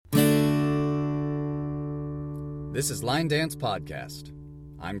This is Line Dance Podcast.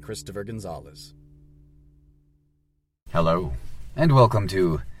 I'm Christopher Gonzalez. Hello, and welcome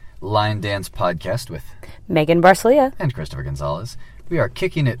to Line Dance Podcast with Megan Barcelia and Christopher Gonzalez. We are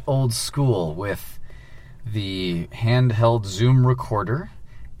kicking it old school with the handheld Zoom recorder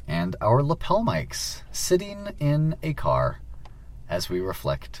and our lapel mics, sitting in a car as we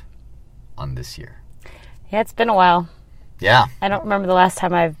reflect on this year. Yeah, it's been a while. Yeah. I don't remember the last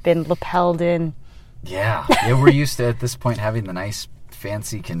time I've been lapelled in. Yeah, we're used to, at this point, having the nice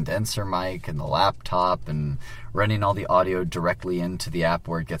fancy condenser mic and the laptop and running all the audio directly into the app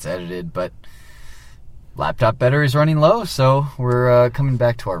where it gets edited, but laptop battery is running low, so we're coming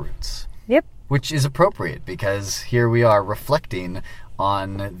back to our roots. Yep. Which is appropriate, because here we are reflecting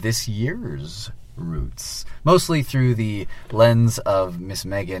on this year's roots, mostly through the lens of Miss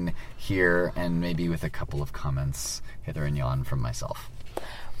Megan here, and maybe with a couple of comments hither and yon from myself.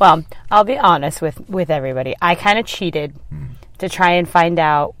 Well, I'll be honest with everybody. I kind of cheated to try and find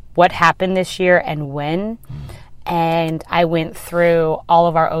out what happened this year and when. And I went through all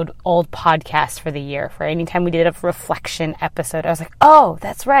of our old podcasts for the year. For any time we did a reflection episode, I was like, oh,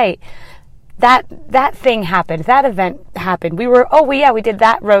 that's right. That thing happened. That event happened. We did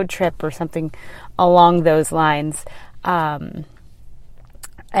that road trip or something along those lines. And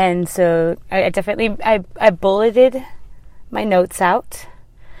so I definitely bulleted my notes out.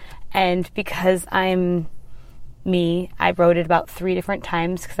 And because I'm me, I wrote it about 3 different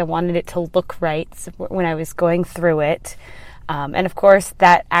times because I wanted it to look right when I was going through it. And of course,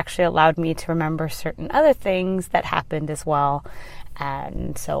 that actually allowed me to remember certain other things that happened as well,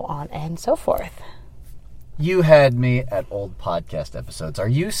 and so on and so forth. You had me at old podcast episodes. Are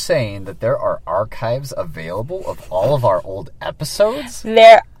you saying that there are archives available of all of our old episodes?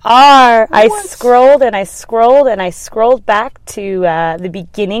 There are. What? I scrolled and I scrolled and I scrolled back to the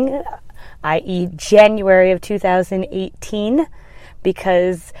beginning, i.e. January of 2018,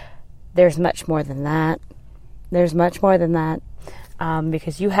 because there's much more than that.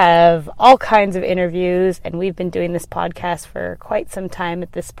 Because you have all kinds of interviews, and we've been doing this podcast for quite some time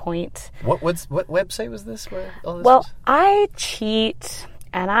at this point. What website was this? Where all this Well, was? I cheat,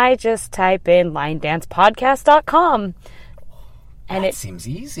 and I just type in linedancepodcast.com. And it seems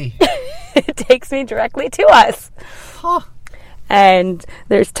easy. it takes me directly to us. Huh. And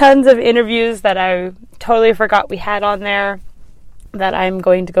there's tons of interviews that I totally forgot we had on there that I'm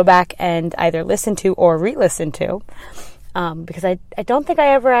going to go back and either listen to or re-listen to. Because I don't think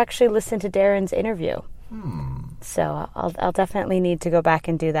I ever actually listened to Darren's interview. So I'll definitely need to go back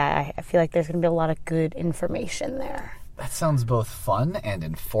and do that. I feel like there's going to be a lot of good information there. That sounds both fun and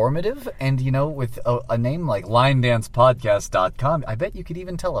informative. And, with a name like linedancepodcast.com, I bet you could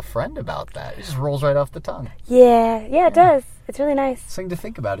even tell a friend about that. It just rolls right off the tongue. Yeah, it does. It's really nice. Something to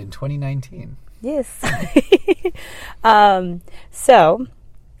think about in 2019. Yes. So,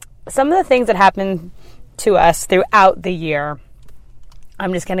 some of the things that happened to us throughout the year,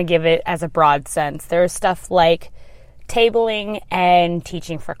 I'm just going to give it as a broad sense. There's stuff like tabling and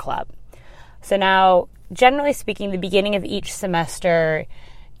teaching for club. So now, generally speaking, the beginning of each semester,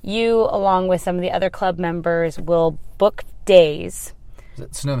 you, along with some of the other club members, will book days. Is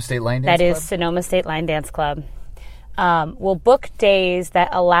it Sonoma State Line Dance That Club? is Sonoma State Line Dance Club. We'll book days that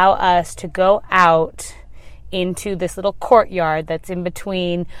allow us to go out into this little courtyard that's in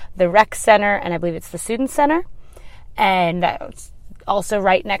between the rec center and I believe it's the student center. And that's also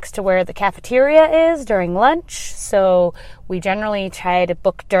right next to where the cafeteria is during lunch. So we generally try to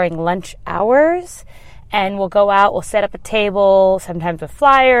book during lunch hours. And we'll go out, we'll set up a table, sometimes with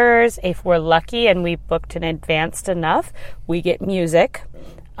flyers. If we're lucky and we booked in advance enough, we get music.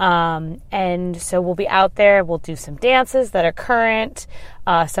 And so we'll be out there, we'll do some dances that are current,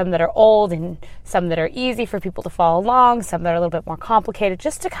 some that are old and some that are easy for people to follow along, some that are a little bit more complicated,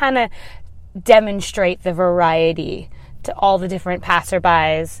 just to kind of demonstrate the variety to all the different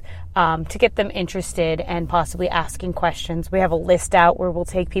passerbys, to get them interested and possibly asking questions. We have a list out where we'll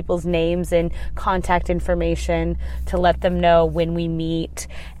take people's names and contact information to let them know when we meet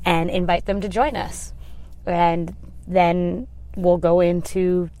and invite them to join us. And then we'll go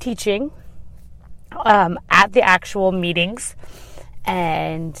into teaching at the actual meetings.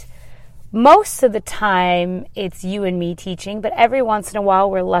 And most of the time it's you and me teaching, but every once in a while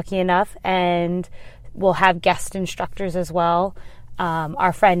we're lucky enough and we'll have guest instructors as well.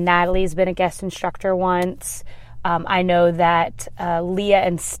 Our friend Natalie's been a guest instructor once. I know that Leah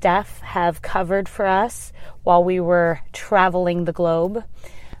and Steph have covered for us while we were traveling the globe.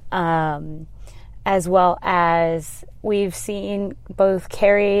 As well as we've seen both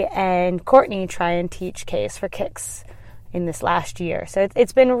Carrie and Courtney try and teach Case for Kicks in this last year. So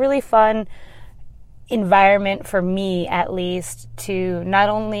it's been really fun environment for me, at least, to not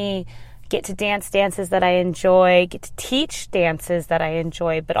only get to dance dances that I enjoy, get to teach dances that I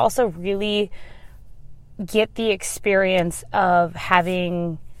enjoy, but also really get the experience of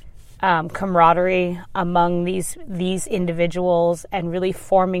having camaraderie among these individuals and really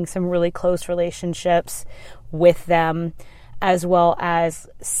forming some really close relationships with them, as well as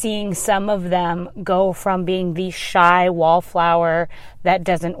seeing some of them go from being the shy wallflower that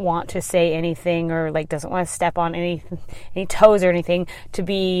doesn't want to say anything or like doesn't want to step on any toes or anything, to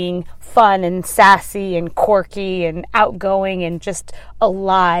being fun and sassy and quirky and outgoing and just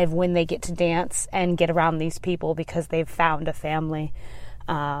alive when they get to dance and get around these people because they've found a family.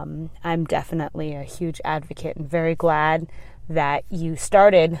 I'm definitely a huge advocate and very glad that you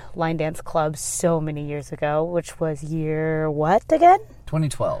started Line Dance Club so many years ago, which was year what again?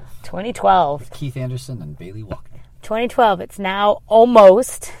 2012. 2012. With Keith Anderson and Bailey Walker. 2012. It's now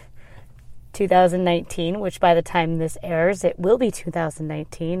almost 2019, which by the time this airs, it will be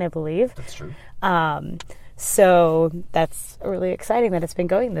 2019, I believe. That's true. So that's really exciting that it's been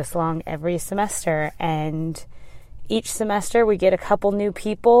going this long every semester. And each semester we get a couple new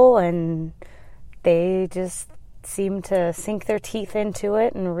people and they just seem to sink their teeth into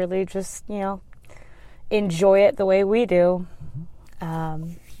it and really just, enjoy it the way we do.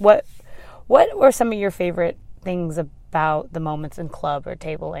 What were some of your favorite things about the moments in club or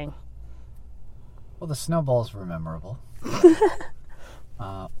tabling? Well, the snowballs were memorable.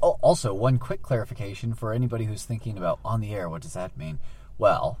 Also, one quick clarification for anybody who's thinking about on the air, what does that mean?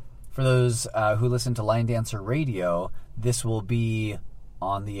 Well, for those who listen to Line Dancer Radio, this will be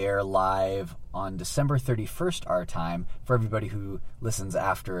on the air live on December 31st our time. For everybody who listens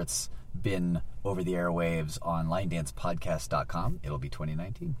after it's been over the airwaves on linedancepodcast.com, it'll be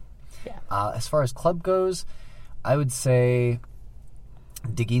 2019. Yeah. As far as club goes, I would say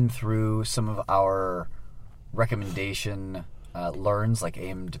digging through some of our recommendation learns, like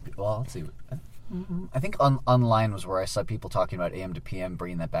AM to... Well, let's see. I think online was where I saw people talking about AM to PM,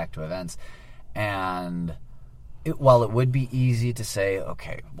 bringing that back to events. And while it would be easy to say,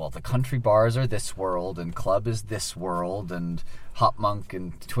 okay, well, the country bars are this world, and club is this world, and Hop Monk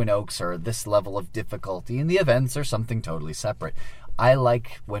and Twin Oaks are this level of difficulty, and the events are something totally separate. I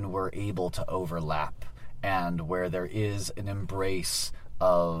like when we're able to overlap, and where there is an embrace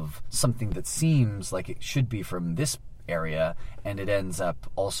of something that seems like it should be from this area, and it ends up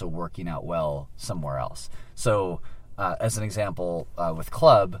also working out well somewhere else. So, as an example, with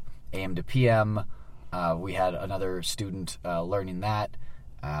club, AM to PM, we had another student learning that.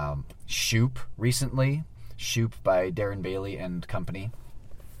 Shoop recently. Shoop by Darren Bailey and company.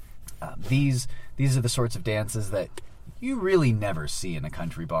 These are the sorts of dances that you really never see in a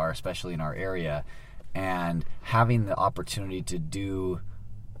country bar, especially in our area. And having the opportunity to do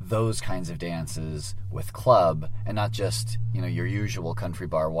those kinds of dances with club, and not just your usual country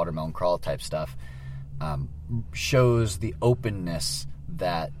bar watermelon crawl type stuff, shows the openness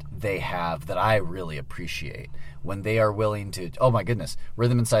that they have that I really appreciate. When they are willing to, oh my goodness,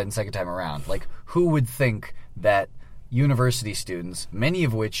 rhythm inside and second time around. Like, who would think that university students, many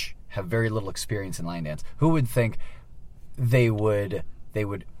of which have very little experience in line dance, who would think they would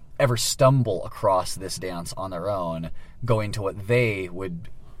ever stumble across this dance on their own, going to what they would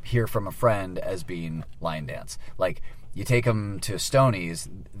hear from a friend as being line dance? Like, you take them to Stoney's,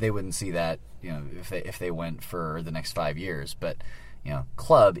 they wouldn't see that, if they went for the next 5 years. But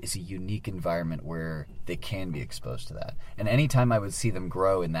club is a unique environment where they can be exposed to that. And anytime I would see them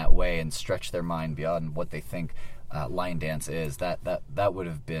grow in that way and stretch their mind beyond what they think line dance is, that would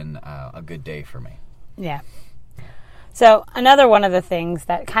have been a good day for me. Yeah. So another one of the things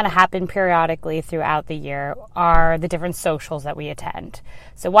that kind of happen periodically throughout the year are the different socials that we attend.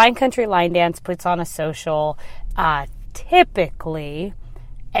 So Wine Country Line Dance puts on a social typically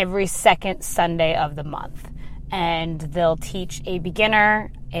every second Sunday of the month. And they'll teach a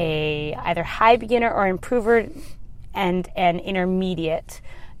beginner, either high beginner or improver, and an intermediate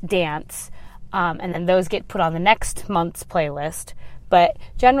dance. And then those get put on the next month's playlist. But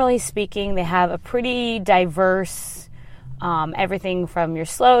generally speaking, they have a pretty diverse, everything from your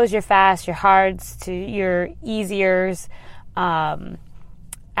slows, your fasts, your hards, to your easiers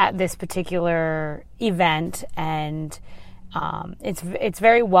at this particular event. And it's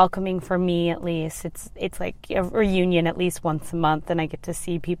very welcoming for me, at least. It's like a reunion at least once a month, and I get to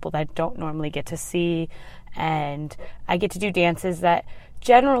see people that I don't normally get to see, and I get to do dances that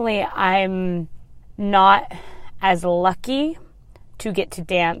generally I'm not as lucky to get to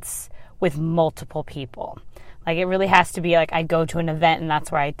dance with multiple people. Like, it really has to be like I go to an event and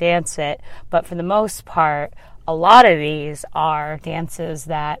that's where I dance it. But for the most part, a lot of these are dances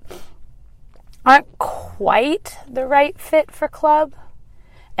that aren't quite the right fit for club,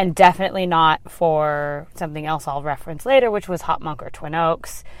 and definitely not for something else I'll reference later, which was Hop Monk or Twin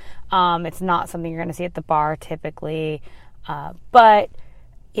Oaks. It's not something you're going to see at the bar typically, but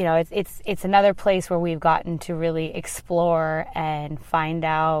you know, it's another place where we've gotten to really explore and find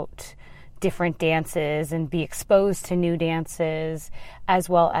out different dances and be exposed to new dances, as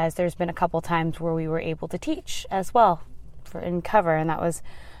well as there's been a couple times where we were able to teach as well in cover, and that was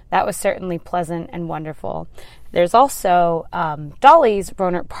certainly pleasant and wonderful. There's also Dolly's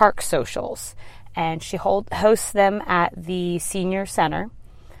Rohnert Park socials, and she hosts them at the Senior Center,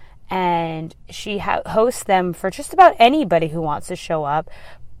 and she hosts them for just about anybody who wants to show up,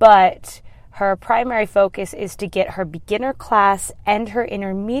 but her primary focus is to get her beginner class and her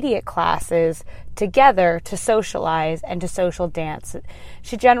intermediate classes together to socialize and to social dance.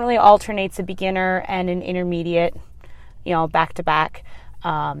 She generally alternates a beginner and an intermediate, you know, back to back.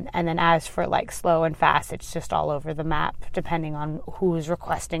 And then as for like slow and fast, it's just all over the map depending on who's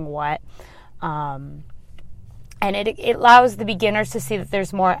requesting what. And it allows the beginners to see that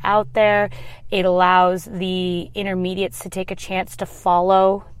there's more out there. It allows the intermediates to take a chance to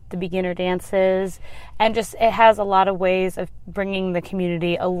follow the beginner dances, and just it has a lot of ways of bringing the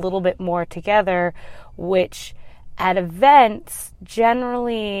community a little bit more together, which at events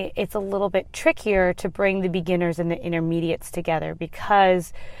generally it's a little bit trickier to bring the beginners and the intermediates together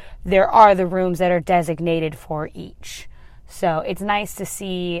because there are the rooms that are designated for each. So it's nice to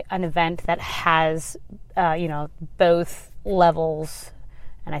see an event that has both levels,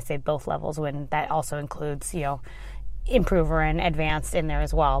 and I say both levels when that also includes improver and advanced in there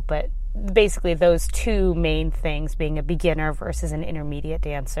as well, but basically those two main things, being a beginner versus an intermediate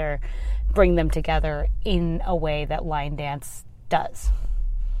dancer, bring them together in a way that line dance does.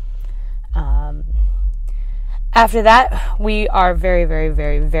 After that, we are very, very,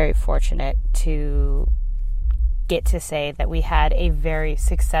 very, very fortunate to get to say that we had a very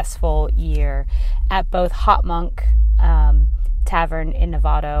successful year at both Hop Monk Tavern in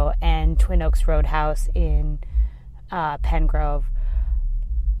Novato and Twin Oaks Roadhouse in Pengrove.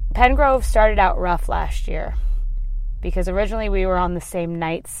 Pengrove started out rough last year because originally we were on the same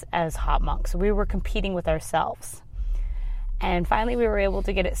nights as Hop Monk, so we were competing with ourselves. And finally we were able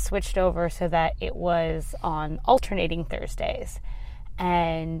to get it switched over so that it was on alternating Thursdays.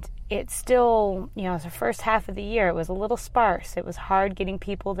 And it's still, the first half of the year, it was a little sparse. It was hard getting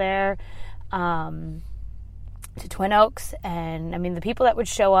people there to Twin Oaks, and the people that would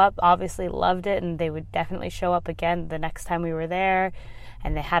show up obviously loved it, and they would definitely show up again the next time we were there,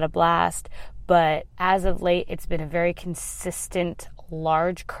 and they had a blast. But as of late, it's been a very consistent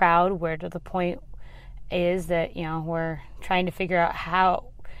large crowd, where to the point is that we're trying to figure out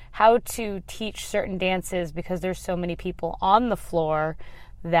how to teach certain dances because there's so many people on the floor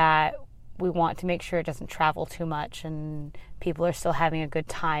that we want to make sure it doesn't travel too much and people are still having a good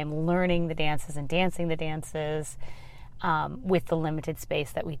time learning the dances and dancing the dances with the limited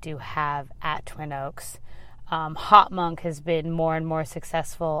space that we do have at Twin Oaks. Hop Monk has been more and more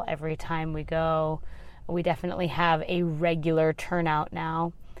successful every time we go. We definitely have a regular turnout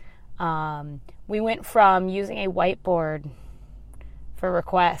now. We went from using a whiteboard for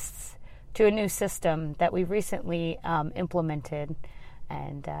requests to a new system that we recently implemented,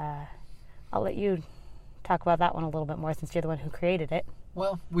 and I'll let you talk about that one a little bit more since you're the one who created it.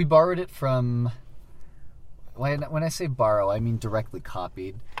 Well, we borrowed it from, when I say borrow, I mean directly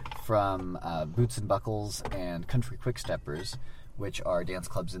copied from Boots and Buckles and Country Quicksteppers, which are dance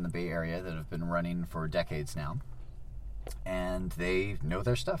clubs in the Bay Area that have been running for decades now. And they know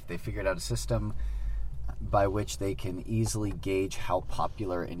their stuff. They figured out a system by which they can easily gauge how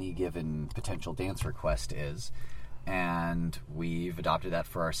popular any given potential dance request is. And we've adopted that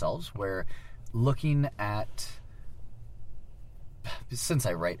for ourselves, where looking at, since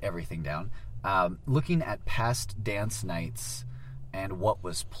I write everything down, looking at past dance nights and what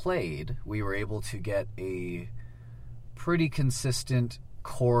was played, we were able to get a pretty consistent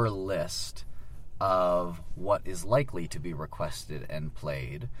core list of what is likely to be requested and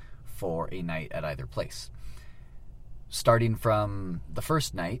played for a night at either place. Starting from the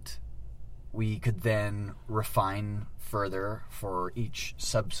first night, we could then refine further for each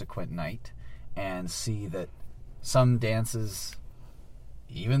subsequent night and see that some dances,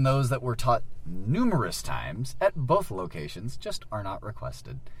 even those that were taught numerous times at both locations, just are not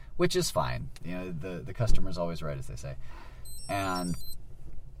requested, which is fine. The customer's always right, as they say. And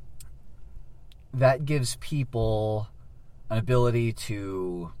that gives people an ability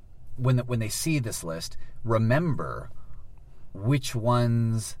to, when they see this list, remember which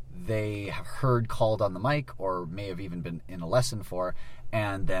ones they have heard called on the mic or may have even been in a lesson for,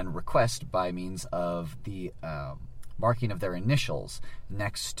 and then request by means of the marking of their initials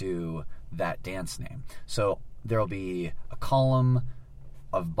next to that dance name. So there will be a column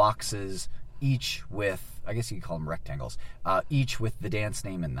of boxes, each with, I guess you could call them rectangles, each with the dance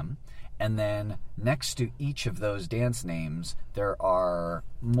name in them. And then next to each of those dance names, there are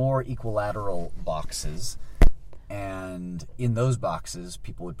more equilateral boxes. And in those boxes,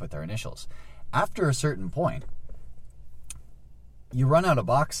 people would put their initials. After a certain point, you run out of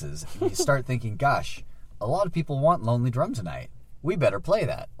boxes. And you start thinking, gosh, a lot of people want Lonely Drum tonight. We better play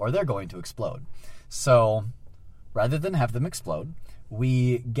that, or they're going to explode. So rather than have them explode,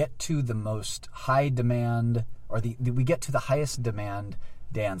 we get to the most high demand, or we get to the highest demand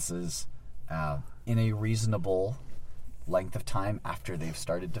dances in a reasonable length of time after they've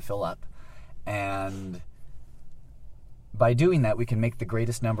started to fill up. And by doing that, we can make the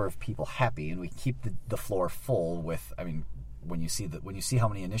greatest number of people happy, and we keep the floor full with, I mean, when you see how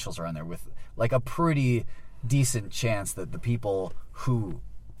many initials are on there, with like a pretty decent chance that the people who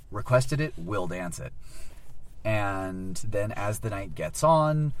requested it will dance it. And then as the night gets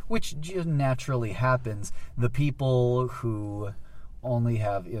on, which just naturally happens, the people who only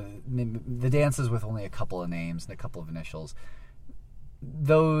have the dances with only a couple of names and a couple of initials,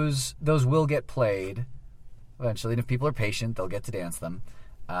 those will get played eventually. And if people are patient, they'll get to dance them.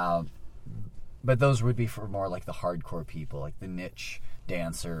 But those would be for more like the hardcore people, like the niche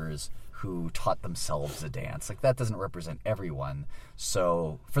dancers who taught themselves a dance. Like, that doesn't represent everyone.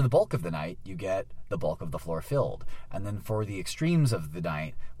 So for the bulk of the night, you get the bulk of the floor filled. And then for the extremes of the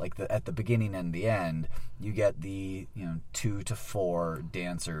night, like at the beginning and the end, you get the 2 to 4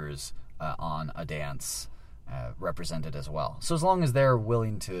 dancers on a dance represented as well. So as long as they're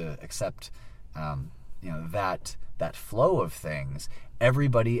willing to accept that flow of things,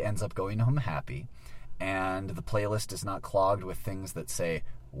 everybody ends up going home happy, and the playlist is not clogged with things that say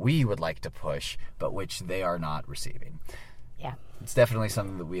we would like to push, but which they are not receiving. Yeah. It's definitely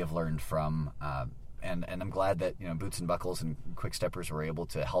something that we have learned from, and I'm glad that Boots and Buckles and Quick Steppers were able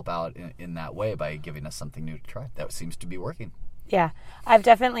to help out in that way by giving us something new to try. That seems to be working. Yeah. I've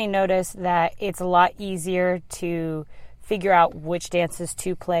definitely noticed that it's a lot easier to figure out which dances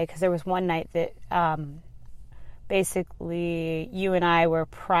to play, because there was one night that basically you and I were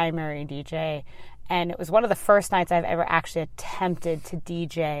primary DJ, and it was one of the first nights I've ever actually attempted to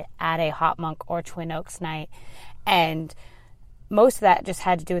DJ at a Hot Monk or Twin Oaks night. And most of that just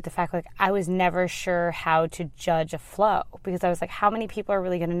had to do with the fact, like, I was never sure how to judge a flow, because I was like, how many people are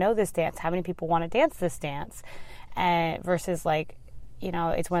really going to know this dance? How many people want to dance this dance? Versus, like,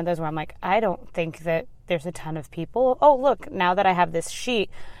 it's one of those where I'm like, I don't think that there's a ton of people. Oh, look, now that I have this sheet,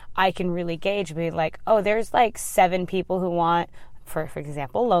 I can really gauge, be like, oh, there's like 7 people who want, for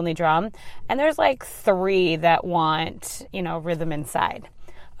example, Lonely Drum, and there's like 3 that want, Rhythm Inside.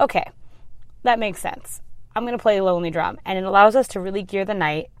 Okay, that makes sense. I'm going to play Lonely Drum, and it allows us to really gear the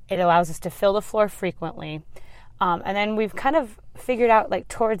night. It allows us to fill the floor frequently. And then we've kind of figured out, like,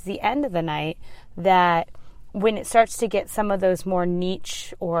 towards the end of the night, that when it starts to get some of those more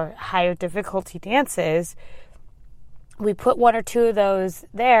niche or higher difficulty dances, we put 1 or 2 of those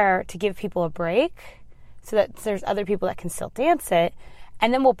there to give people a break, so that there's other people that can still dance it.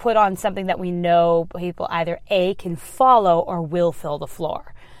 And then we'll put on something that we know people either A, can follow, or will fill the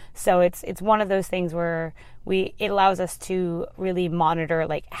floor. So it's one of those things where it allows us to really monitor,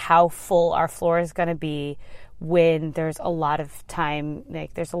 like, how full our floor is going to be when there's a lot of time,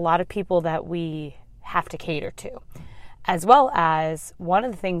 like, there's a lot of people that we have to cater to. As well as one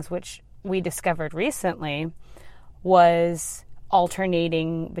of the things which we discovered recently was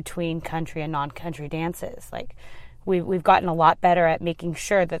alternating between country and non-country dances. Like, we've gotten a lot better at making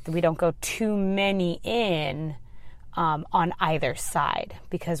sure that we don't go too many in on either side,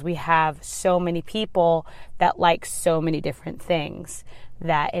 because we have so many people that like so many different things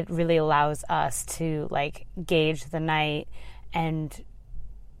that it really allows us to, like, gauge the night and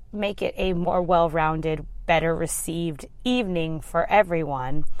make it a more well-rounded, better received evening for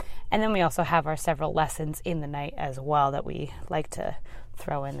everyone. And then we also have our several lessons in the night as well that we like to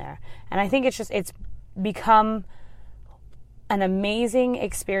throw in there. And I think it's become an amazing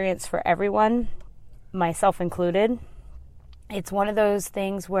experience for everyone, myself included. It's one of those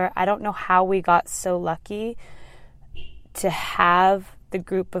things where I don't know how we got so lucky to have the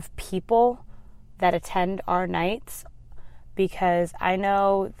group of people that attend our nights, because I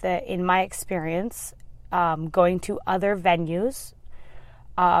know that in my experience, going to other venues,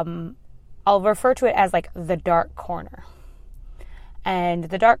 I'll refer to it as, like, the dark corner. And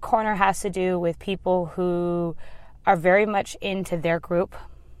the dark corner has to do with people who are very much into their group,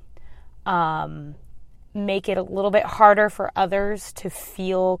 make it a little bit harder for others to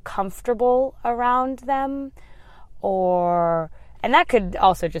feel comfortable around them, and that could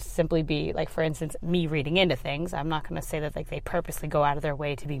also just simply be, like, for instance, me reading into things. I'm not going to say that, like, they purposely go out of their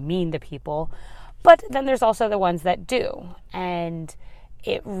way to be mean to people, but then there's also the ones that do. And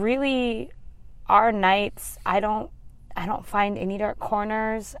it really, our nights, I don't find any dark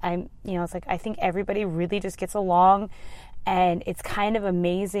corners. It's like, I think everybody really just gets along, and it's kind of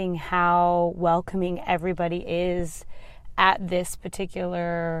amazing how welcoming everybody is at this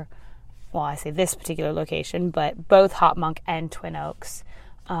particular, well, I say this particular location, but both Hop Monk and Twin Oaks.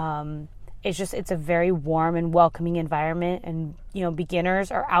 It's a very warm and welcoming environment, and,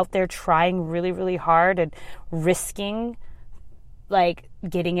 beginners are out there trying really, really hard and risking, like,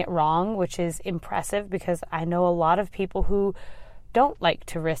 getting it wrong, which is impressive, because I know a lot of people who don't like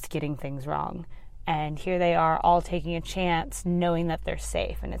to risk getting things wrong. And here they are, all taking a chance, knowing that they're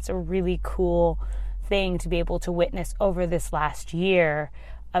safe. And it's a really cool thing to be able to witness over this last year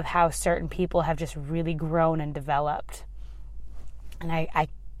of how certain people have just really grown and developed. And I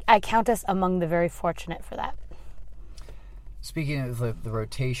count us among the very fortunate for that. Speaking of the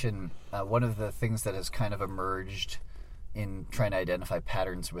rotation, one of the things that has kind of emerged in trying to identify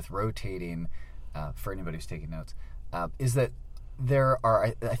patterns with rotating, for anybody who's taking notes, is that there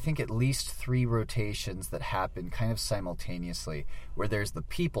are, I think, at least 3 rotations that happen kind of simultaneously, where there's the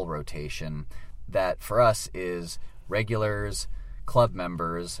people rotation that for us is regulars, club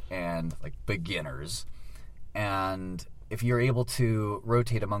members, and, like, beginners. And if you're able to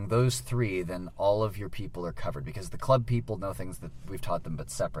rotate among those 3, then all of your people are covered, because the club people know things that we've taught them,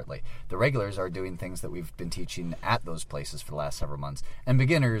 but separately. The regulars are doing things that we've been teaching at those places for the last several months, and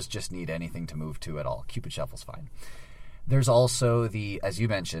beginners just need anything to move to at all. Cupid Shuffle's fine. There's also the, as you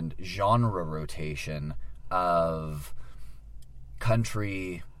mentioned, genre rotation of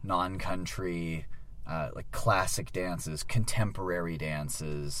country, non-country, like classic dances, contemporary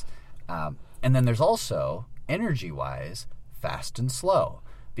dances, and then there's also, energy-wise, fast and slow.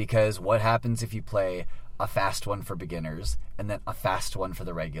 Because what happens if you play a fast one for beginners, and then a fast one for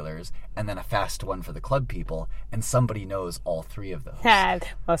the regulars, and then a fast one for the club people, and somebody knows all 3 of those?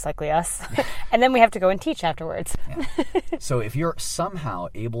 Most likely us. And then we have to go and teach afterwards. Yeah. So if you're somehow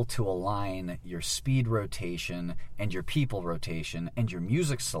able to align your speed rotation and your people rotation and your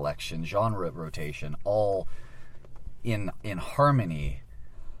music selection, genre rotation, all in harmony,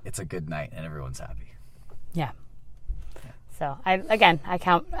 it's a good night and everyone's happy. Yeah. So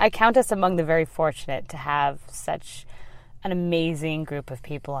I count us among the very fortunate to have such an amazing group of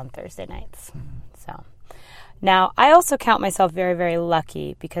people on Thursday nights. Mm-hmm. So now I also count myself very, very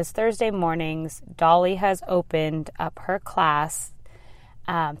lucky, because Thursday mornings, Dolly has opened up her class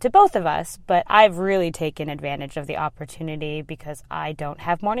to both of us, but I've really taken advantage of the opportunity, because I don't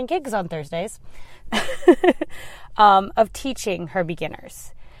have morning gigs on Thursdays, of teaching her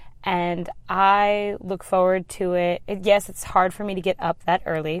beginners. And I look forward to it. Yes, it's hard for me to get up that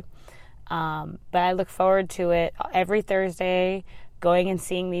early, but I look forward to it every Thursday, going and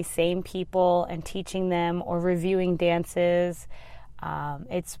seeing these same people and teaching them or reviewing dances.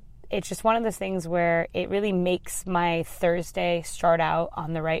 It's just one of those things where it really makes my Thursday start out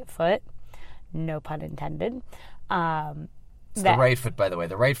on the right foot. No pun intended. It's the right foot, by the way.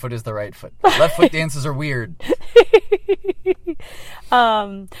 The right foot is the right foot. Left foot dances are weird.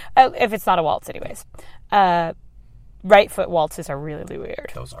 If it's not a waltz, anyways. Right foot waltzes are really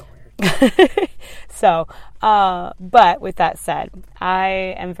weird. Those are weird. So, but with that said,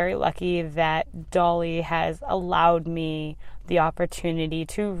 I am very lucky that Dolly has allowed me the opportunity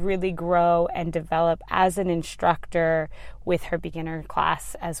to really grow and develop as an instructor with her beginner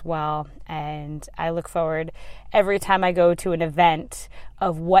class as well. And I look forward every time I go to an event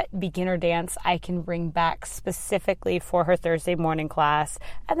of what beginner dance I can bring back specifically for her Thursday morning class,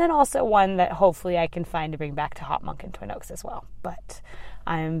 and then also one that hopefully I can find to bring back to Hop Monk and Twin Oaks as well. But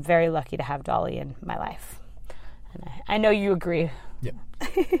I'm very lucky to have Dolly in my life. And I know you agree. Yep.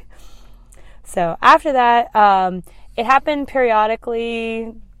 So after that, it happened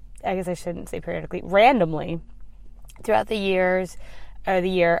periodically, I guess I shouldn't say periodically, randomly throughout the year.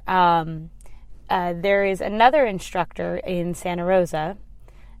 There is another instructor in Santa Rosa,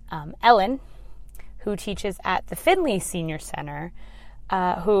 Ellen, who teaches at the Finley Senior Center,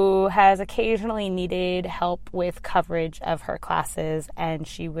 who has occasionally needed help with coverage of her classes, and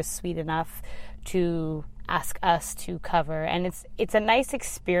she was sweet enough to ask us to cover. And it's a nice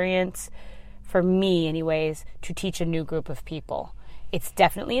experience for me, anyways, to teach a new group of people. It's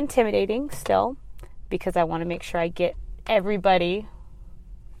definitely intimidating still, because I want to make sure I get everybody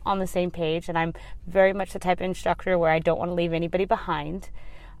on the same page, and I'm very much the type of instructor where I don't want to leave anybody behind.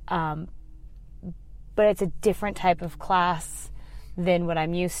 but it's a different type of class than what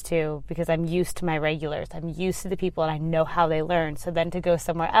I'm used to, because I'm used to my regulars. I'm used to the people and I know how they learn. So then to go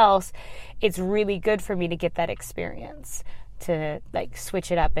somewhere else, it's really good for me to get that experience, to like switch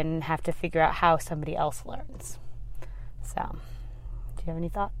it up and have to figure out how somebody else learns. So, do you have any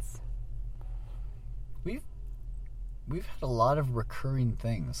thoughts? We've had a lot of recurring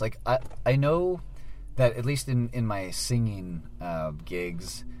things. Like I know that at least in my singing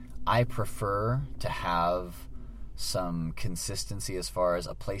gigs, I prefer to have some consistency as far as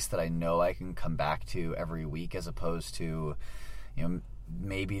a place that I know I can come back to every week, as opposed to,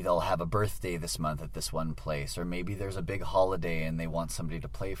 maybe they'll have a birthday this month at this one place, or maybe there's a big holiday and they want somebody to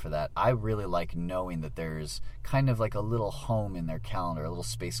play for that. I really like knowing that there's kind of like a little home in their calendar, a little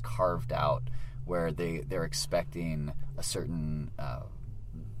space carved out where they're expecting a certain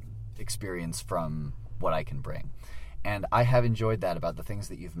experience from what I can bring. And I have enjoyed that about the things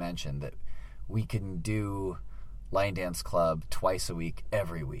that you've mentioned, that we can do Lion Dance Club twice a week,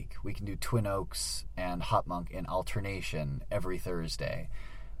 every week. We can do Twin Oaks and Hop Monk in alternation every Thursday.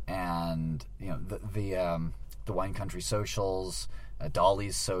 And, the Wine Country socials,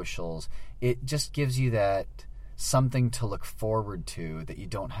 Dolly's socials, it just gives you that something to look forward to that you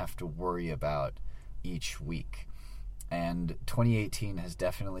don't have to worry about each week. And 2018 has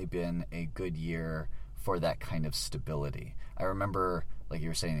definitely been a good year for that kind of stability. I remember, like you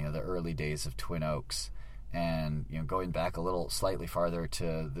were saying, the early days of Twin Oaks, and going back a little slightly farther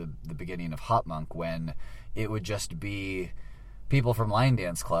to the beginning of Hop Monk, when it would just be people from Lion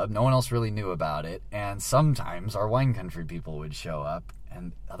Dance Club. No one else really knew about it, and sometimes our Wine Country people would show up,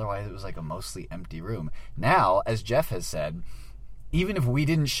 and otherwise it was like a mostly empty room. Now, as Jeff has said, even if we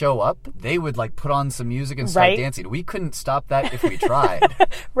didn't show up, they would like put on some music and start dancing. We couldn't stop that if we tried.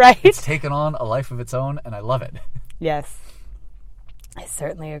 Right. It's taken on a life of its own, and I love it. Yes. I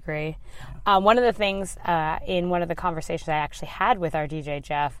certainly agree. One of the things in one of the conversations I actually had with our DJ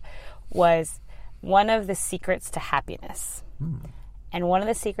Jeff was one of the secrets to happiness. And one of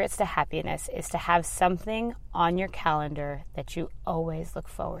the secrets to happiness is to have something on your calendar that you always look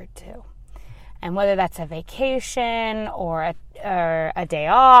forward to. And whether that's a vacation or a day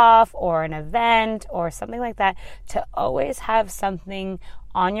off or an event or something like that, to always have something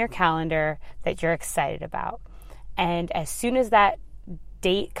on your calendar that you're excited about. And as soon as that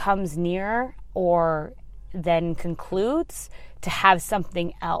date comes near or then concludes, to have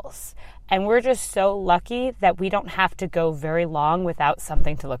something else. And we're just so lucky that we don't have to go very long without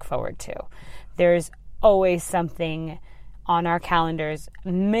something to look forward to. There's always something on our calendars,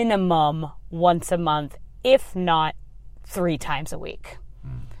 minimum once a month, if not 3 times a week.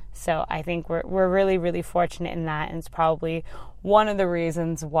 So I think we're really, really fortunate in that, and it's probably one of the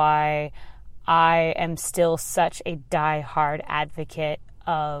reasons why I am still such a die-hard advocate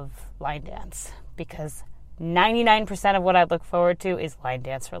of line dance, because 99% of what I look forward to is line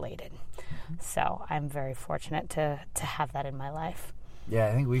dance related. So I'm very fortunate to have that in my life. Yeah,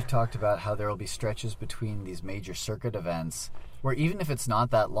 I think we've talked about how there will be stretches between these major circuit events where even if it's not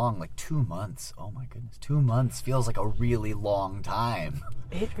that long, like 2 months, oh my goodness, 2 months feels like a really long time.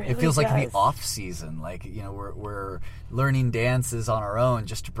 It really It feels does. like the off season, like, we're learning dances on our own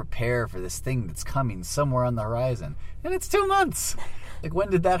just to prepare for this thing that's coming somewhere on the horizon. And it's 2 months. Like,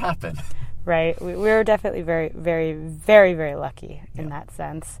 when did that happen? Right. We're definitely very, very, very, very lucky in that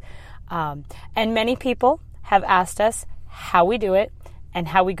sense. And many people have asked us how we do it and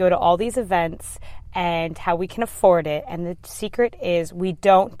how we go to all these events and how we can afford it. And the secret is we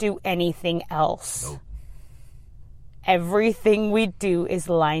don't do anything else. Nope. Everything we do is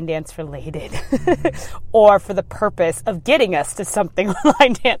line dance related or for the purpose of getting us to something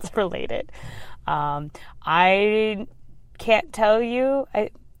line dance related. I can't tell you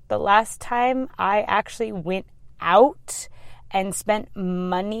the last time I actually went out and spent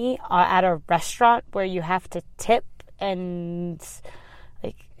money at a restaurant where you have to tip, and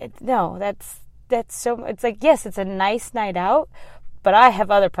that's so, it's like, yes, it's a nice night out, but I have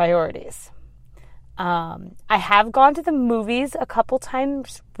other priorities. I have gone to the movies a couple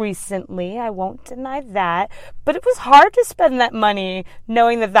times recently. I won't deny that, but it was hard to spend that money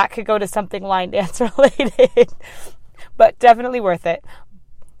knowing that could go to something line dance related, but definitely worth it.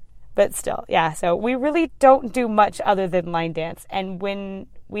 But still, yeah, so we really don't do much other than line dance. And when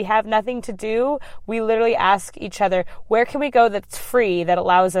we have nothing to do, we literally ask each other, where can we go that's free that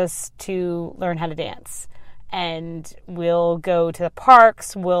allows us to learn how to dance? And we'll go to the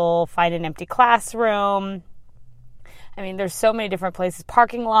parks, we'll find an empty classroom. I mean, there's so many different places,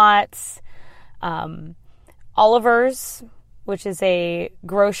 parking lots, Oliver's, which is a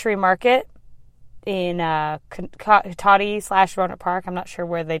grocery market in Toddy/Roanoke Park, I'm not sure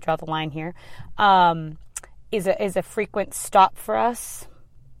where they draw the line here, is a frequent stop for us.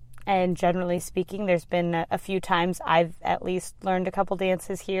 And generally speaking, there's been a few times I've at least learned a couple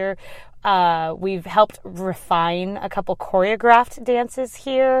dances here. We've helped refine a couple choreographed dances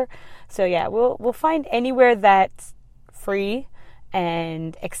here. So yeah, we'll find anywhere that's free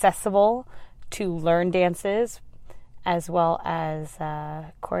and accessible to learn dances, as well as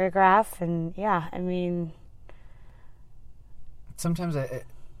choreograph. And yeah, I mean, sometimes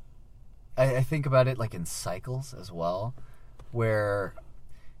I think about it like in cycles as well, where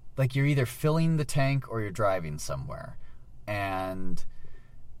like you're either filling the tank or you're driving somewhere. And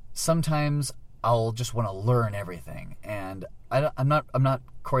sometimes I'll just want to learn everything. And I'm not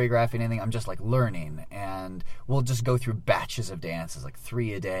choreographing anything. I'm just like learning. And we'll just go through batches of dances, like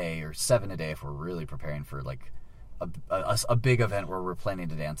 3 a day or 7 a day if we're really preparing for like a big event where we're planning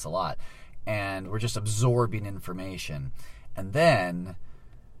to dance a lot. And we're just absorbing information. And then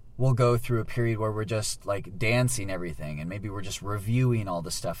we'll go through a period where we're just like dancing everything, and maybe we're just reviewing all the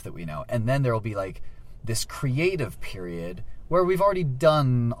stuff that we know. And then there'll be like this creative period where we've already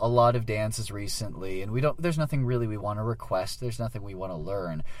done a lot of dances recently, and there's nothing really we want to request, there's nothing we want to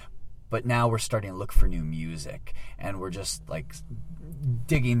learn. But now we're starting to look for new music, and we're just like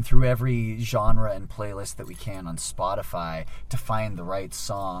digging through every genre and playlist that we can on Spotify to find the right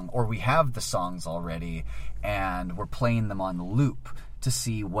song, or we have the songs already and we're playing them on loop to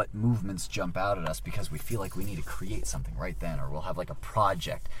see what movements jump out at us, because we feel like we need to create something right then. Or we'll have like a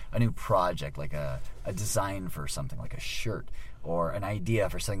new project, like a design for something, like a shirt, or an idea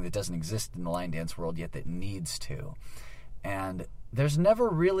for something that doesn't exist in the line dance world yet that needs to. And there's never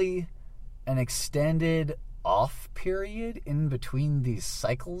really an extended off period in between these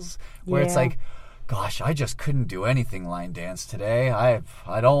cycles where it's like, gosh, I just couldn't do anything line dance today. I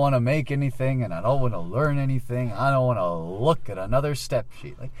don't want to make anything, and I don't want to learn anything. I don't want to look at another step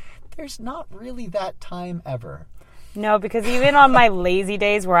sheet. Like, there's not really that time ever. No, because even on my lazy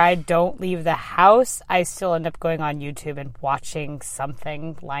days where I don't leave the house, I still end up going on YouTube and watching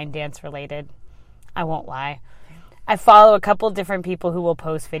something line dance related. I won't lie. I follow a couple different people who will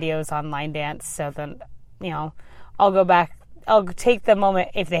post videos on line dance, so then, I'll go back. I'll take the moment,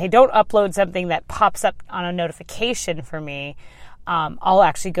 if they don't upload something that pops up on a notification for me, I'll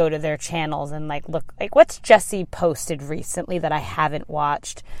actually go to their channels and look, what's Jessie posted recently that I haven't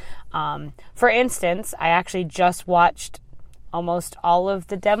watched. For instance, I actually just watched almost all of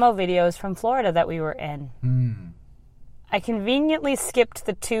the demo videos from Florida that we were in. I conveniently skipped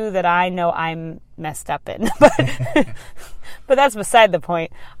the 2 that I know I'm messed up in, but that's beside the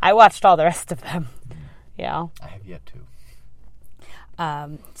point. I watched all the rest of them. Yeah, I have yet to.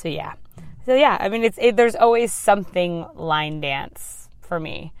 So yeah. I mean, there's always something line dance for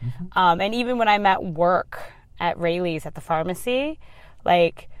me. And even when I'm at work at Rayleigh's at the pharmacy,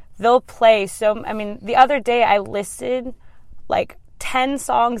 they'll play. So, I mean, the other day I listed 10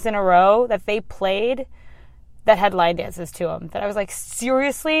 songs in a row that they played that had line dances to them. That I was like,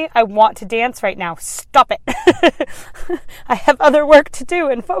 seriously, I want to dance right now. Stop it. I have other work to do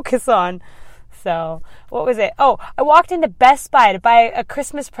and focus on. So, what was it? Oh, I walked into Best Buy to buy a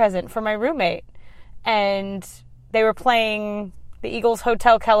Christmas present for my roommate. And they were playing the Eagles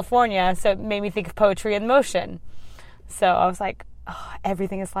Hotel California, so it made me think of Poetry in Motion. So I was like, oh,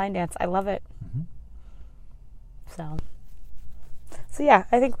 everything is line dance. I love it. So yeah,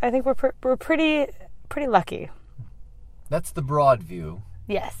 I think we're pretty lucky. That's the broad view.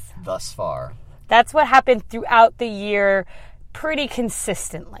 Yes. Thus far. That's what happened throughout the year pretty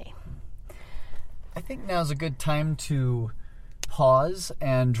consistently. I think now's a good time to pause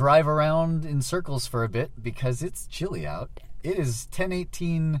and drive around in circles for a bit because it's chilly out. It is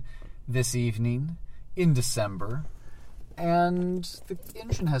 10:18 this evening in December, and the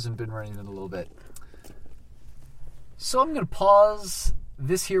engine hasn't been running in a little bit. So I'm going to pause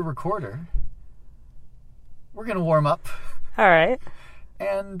this here recorder. We're going to warm up. All right.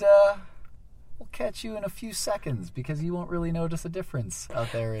 And we'll catch you in a few seconds because you won't really notice a difference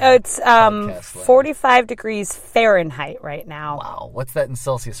out there. It's 45 degrees Fahrenheit right now. Wow. What's that in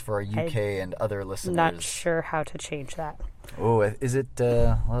Celsius for our UK and other listeners? Not sure how to change that. Oh, is it,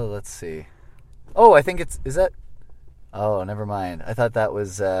 well, let's see. Oh, I think is that, oh, never mind. I thought that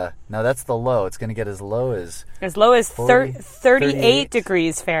was, no, that's the low. It's going to get as low as 38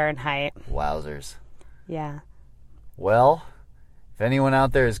 degrees Fahrenheit. Wowzers. Yeah. Well, if anyone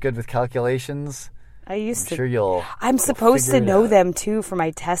out there is good with calculations, I'm sure I'm supposed to know them too for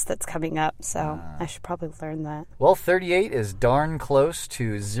my test that's coming up, so I should probably learn that. Well, 38 is darn close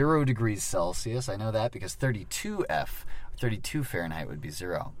to 0 degrees Celsius. I know that because 32 F 32 Fahrenheit would be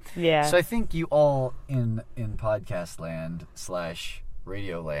 0. Yeah. So I think you all in podcast land /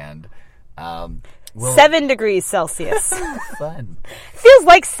 radio land will... 7 degrees Celsius. Fun. Feels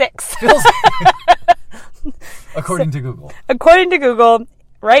like 6. According to Google. According to Google,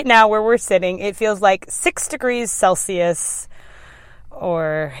 right now where we're sitting, it feels like 6 degrees Celsius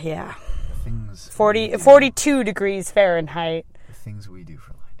or, yeah, Things 42 degrees Fahrenheit. The things we do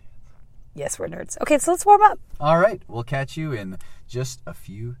for line dance. Yes, we're nerds. Okay, so let's warm up. All right, we'll catch you in just a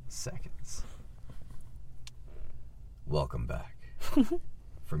few seconds. Welcome back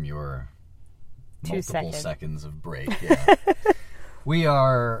from your 2 multiple seconds. seconds of break. Yeah. We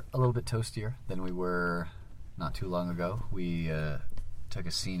are a little bit toastier than we were not too long ago. We took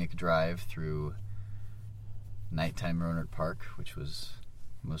a scenic drive through nighttime Rohnert Park, which was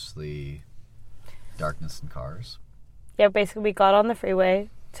mostly darkness and cars. Yeah, basically we got on the freeway,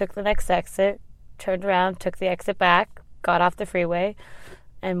 took the next exit, turned around, took the exit back, got off the freeway,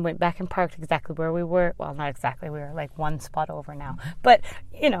 and went back and parked exactly where we were. Well, not exactly. We were like one spot over now. But,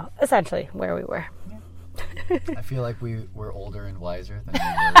 essentially where we were. I feel like we were older and wiser than we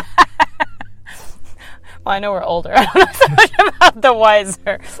were. Well, I know we're older. I don't know so much about the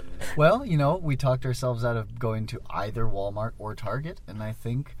wiser. Well, we talked ourselves out of going to either Walmart or Target, and I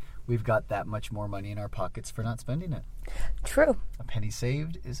think we've got that much more money in our pockets for not spending it. True. A penny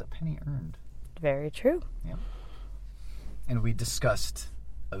saved is a penny earned. Very true. Yeah. And we discussed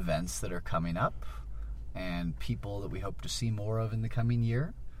events that are coming up and people that we hope to see more of in the coming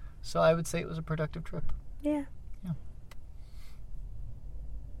year. So I would say it was a productive trip. Yeah. Yeah.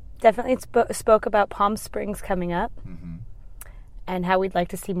 Definitely spoke about Palm Springs coming up Mm-hmm. and how we'd like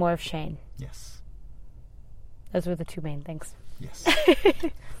to see more of Shane. Yes. Those were the 2 main things. Yes.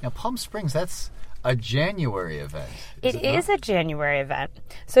 Now, Palm Springs, that's a January event. It is a January event.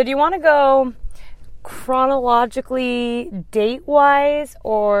 So do you want to go chronologically, date-wise,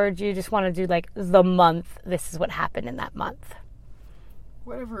 or do you just want to do like the month? This is what happened in that month.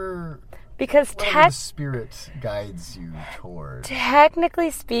 Whatever Because the spirit guides you toward.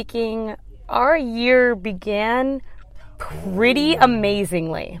 technically speaking, our year began pretty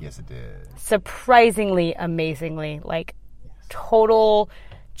amazingly. Yes, it did. Surprisingly amazingly. Like, total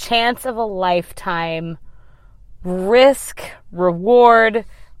chance of a lifetime. Risk, reward.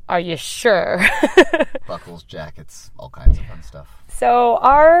 Are you sure? Buckles, jackets, all kinds of fun stuff. So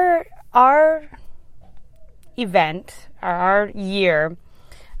our event, our year,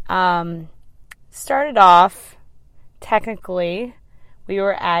 started off, technically, we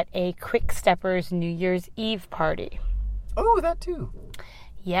were at a Quick Steppers New Year's Eve party. Oh, that too.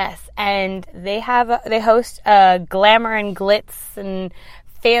 Yes, and they host a glamour and glitz and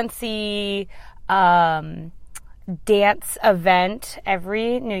fancy dance event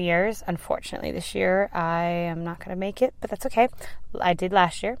every New Year's. Unfortunately, this year I am not going to make it, but that's okay. I did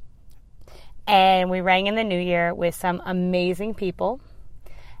last year. And we rang in the new year with some amazing people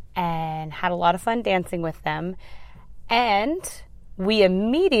and had a lot of fun dancing with them. And we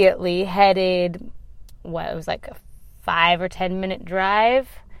immediately headed, it was like a 5 or 10 minute drive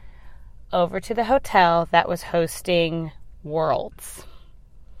over to the hotel that was hosting Worlds.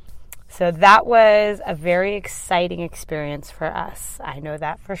 So that was a very exciting experience for us. I know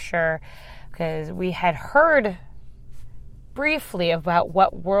that for sure because we had heard briefly about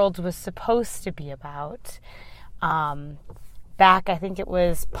what Worlds was supposed to be about. Back, I think it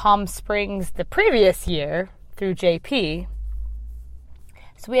was Palm Springs the previous year through JP.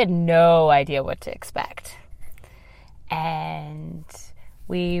 So we had no idea what to expect. And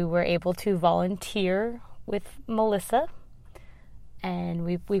we were able to volunteer with Melissa. And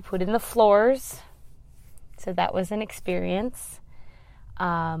we put in the floors. So that was an experience.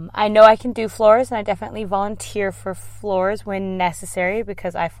 I know I can do floors, and I definitely volunteer for floors when necessary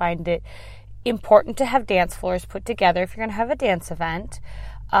because I find it important to have dance floors put together if you're going to have a dance event.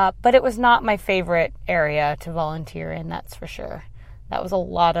 But it was not my favorite area to volunteer in, that's for sure. That was a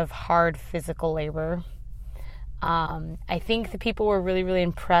lot of hard physical labor. I think the people were really, really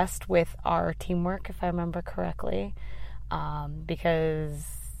impressed with our teamwork, if I remember correctly, because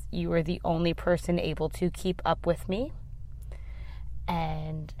you were the only person able to keep up with me.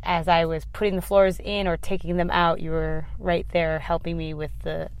 And as I was putting the floors in or taking them out, you were right there helping me with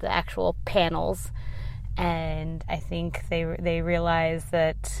the actual panels. And I think they realized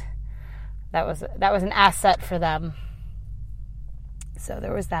that was an asset for them. So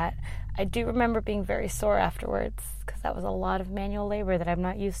there was that. I do remember being very sore afterwards because that was a lot of manual labor that I'm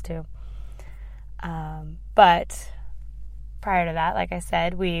not used to. But prior to that, like I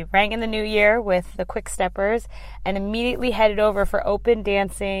said, we rang in the new year with the Quick Steppers and immediately headed over for open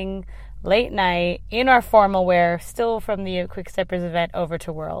dancing late night, in our formal wear, still from the Quick Steppers event, over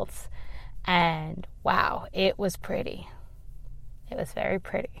to Worlds. And wow, it was pretty. It was very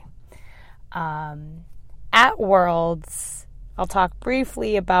pretty. At Worlds, I'll talk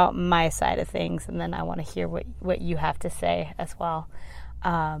briefly about my side of things, and then I want to hear what you have to say as well.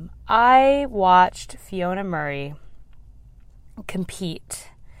 I watched Fiona Murray compete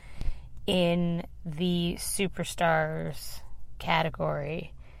in the Superstars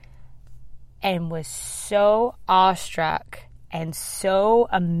category and was so awestruck and so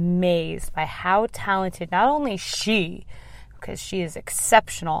amazed by how talented not only she, because she is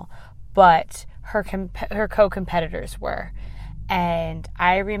exceptional, but her co-competitors were. And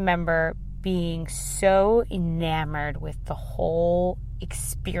I remember being so enamored with the whole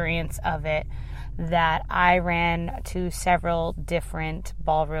experience of it that I ran to several different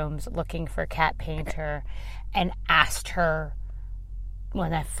ballrooms looking for Cat Painter and asked her,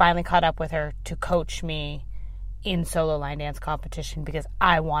 when I finally caught up with her, to coach me in solo line dance competition because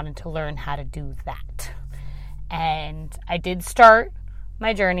I wanted to learn how to do that. And I did start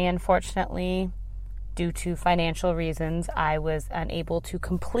my journey. Unfortunately, due to financial reasons, I was unable to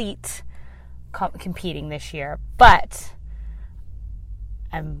complete competing this year. But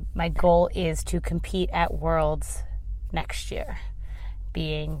my goal is to compete at Worlds next year,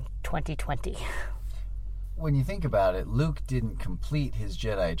 being 2020. When you think about it, Luke didn't complete his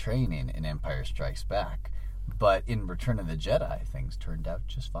Jedi training in Empire Strikes Back, but in Return of the Jedi, things turned out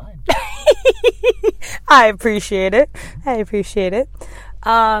just fine. I appreciate it.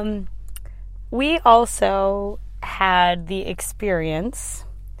 We also had the experience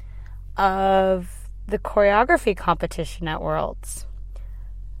of the choreography competition at Worlds.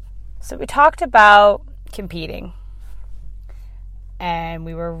 So we talked about competing, and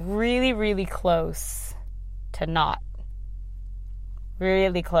we were really, really close to not.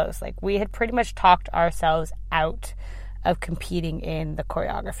 Really close. Like, we had pretty much talked ourselves out of competing in the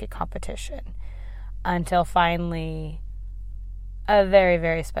choreography competition until finally a very,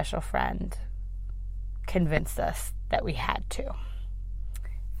 very special friend convinced us that we had to.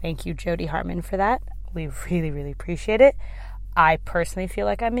 Thank you, Jody Harmon, for that. We really, really appreciate it. I personally feel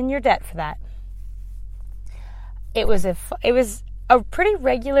like I'm in your debt for that. It was a pretty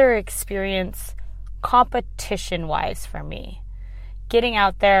regular experience competition-wise for me. Getting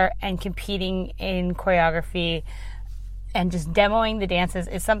out there and competing in choreography and just demoing the dances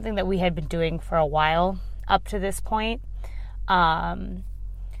is something that we had been doing for a while up to this point. And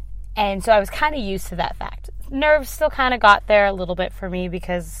so I was kind of used to that fact. Nerves still kind of got there a little bit for me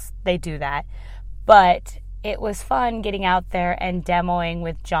because they do that. But it was fun getting out there and demoing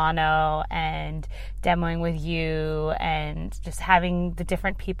with Jono and demoing with you and just having the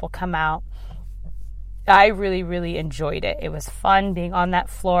different people come out. I really, really enjoyed it. It was fun being on that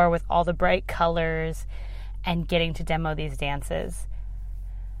floor with all the bright colors and getting to demo these dances.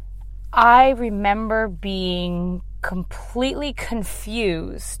 I remember being completely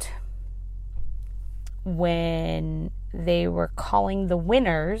confused when they were calling the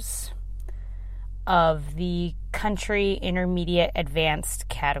winners of the country intermediate advanced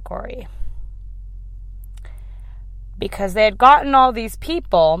category. Because they had gotten all these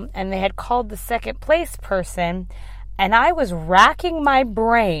people and they had called the second place person, and I was racking my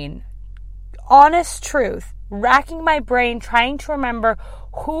brain, honest truth, racking my brain trying to remember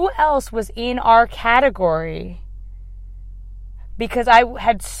who else was in our category, because I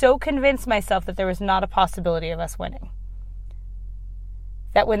had so convinced myself that there was not a possibility of us winning.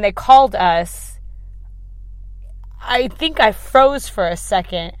 That when they called us, I think I froze for a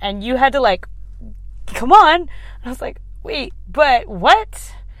second, and you had to come on. I was like, wait, but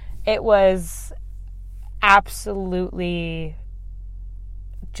what? It was absolutely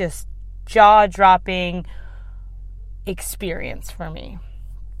just jaw-dropping experience for me.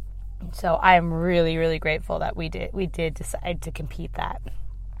 So I am really, really grateful that we did decide to compete that.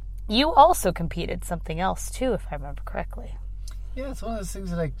 You also competed something else too, if I remember correctly. Yeah, it's one of those things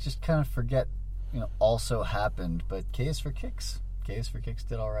that I just kind of forget, also happened. But KS for Kicks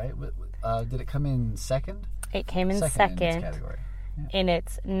did all right. Did it come in second? It came in second in its category. Yeah. In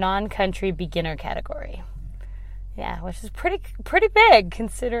its non-country beginner category. Yeah, which is pretty big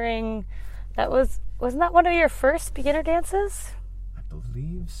considering wasn't that one of your first beginner dances? I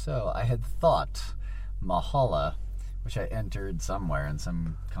believe so. I had thought Mahala, which I entered somewhere in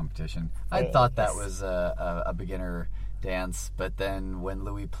some competition. I thought that was a beginner dance, but then when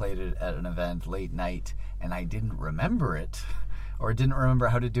Louis played it at an event late night and I didn't remember it or didn't remember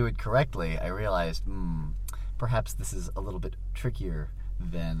how to do it correctly, I realized, perhaps this is a little bit trickier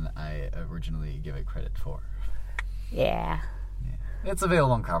than I originally gave it credit for. Yeah. It's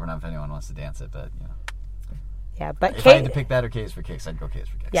available on Carbonite if anyone wants to dance it, but, you know. Yeah, but If I had to pick that or K is for Kicks, I'd go K is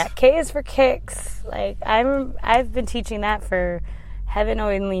for Kicks. Yeah, K is for Kicks. Like, I've been teaching that for heaven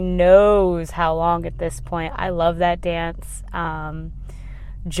only knows how long at this point. I love that dance.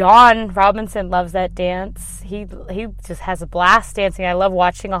 John Robinson loves that dance. He just has a blast dancing. I love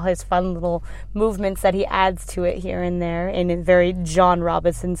watching all his fun little movements that he adds to it here and there in a very John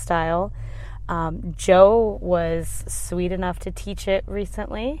Robinson style. Joe was sweet enough to teach it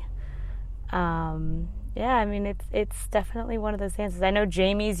recently. Yeah, I mean, it's definitely one of those dances. I know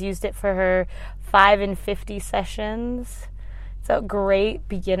Jamie's used it for her 5 and 50 sessions. It's a great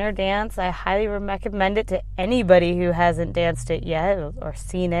beginner dance. I highly recommend it to anybody who hasn't danced it yet or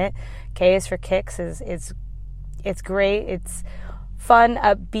seen it. K is for Kicks it's great. It's fun,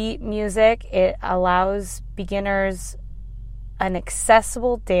 upbeat music. It allows beginners an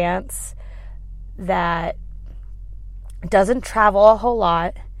accessible dance that doesn't travel a whole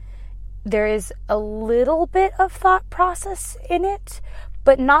lot. There is a little bit of thought process in it,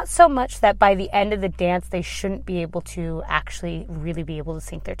 but not so much that by the end of the dance they shouldn't be able to actually really be able to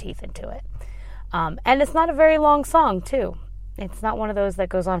sink their teeth into it. And it's not a very long song, too. It's not one of those that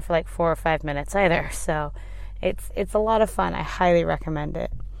goes on for like 4 or 5 minutes either. So it's a lot of fun. I highly recommend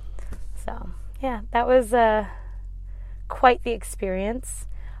it. So, yeah, that was quite the experience.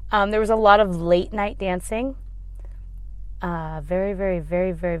 There was a lot of late night dancing. Very, very,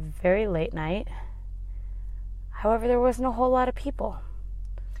 very, very, very late night. However, there wasn't a whole lot of people.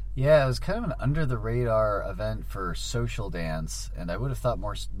 Yeah, it was kind of an under-the-radar event for social dance, and I would have thought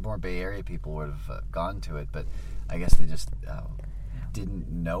more Bay Area people would have gone to it, but I guess they just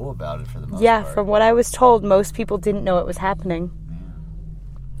didn't know about it for the most part. Yeah, from what I was told, most people didn't know it was happening.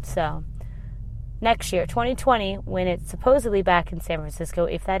 Yeah. So, next year, 2020, when it's supposedly back in San Francisco,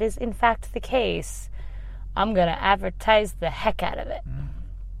 if that is in fact the case, I'm going to advertise the heck out of it.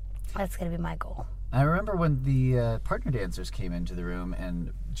 That's going to be my goal. I remember when the partner dancers came into the room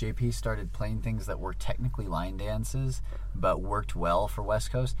and JP started playing things that were technically line dances but worked well for West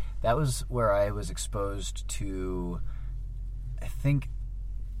Coast. That was where I was exposed to, I think,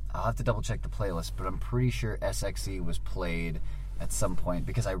 I'll have to double check the playlist, but I'm pretty sure SXE was played at some point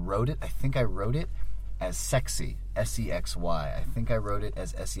because I think I wrote it as Sexy, S-E-X-Y. I think I wrote it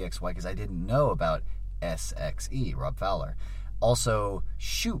as S-E-X-Y because I didn't know about SXE, Rob Fowler. Also,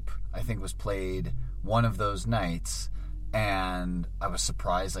 Shoop, I think, was played one of those nights, and I was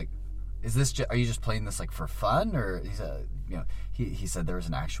surprised. Like, is this? Are you just playing this like for fun, or he said there was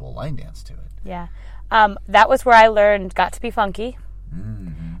an actual line dance to it. Yeah, that was where I learned "Got to Be Funky,"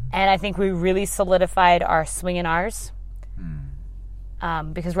 mm-hmm. and I think we really solidified our swinging R's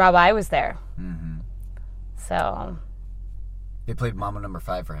because Rob I was there. Mm-hmm. So they played Mama Number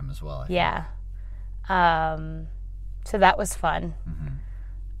 5 for him as well. Yeah. So that was fun. Mm-hmm.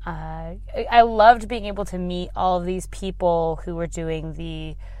 I loved being able to meet all of these people who were doing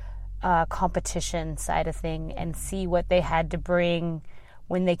the competition side of thing and see what they had to bring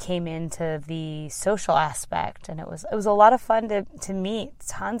when they came into the social aspect. And it was a lot of fun to meet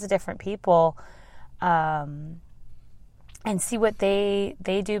tons of different people and see what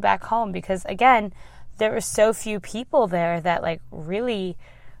they do back home. Because, again, there were so few people there that, like, really,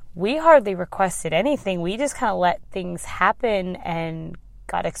 we hardly requested anything. We just kind of let things happen and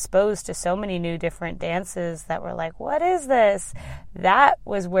got exposed to so many new different dances that were like, what is this? That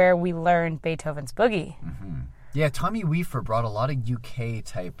was where we learned Beethoven's Boogie. Mm-hmm. Yeah, Tommy Weaver brought a lot of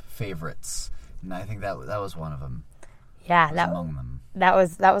UK-type favorites, and I think that was one of them. Yeah, among them. That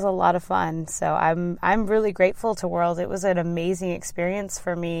was a lot of fun. So I'm really grateful to World. It was an amazing experience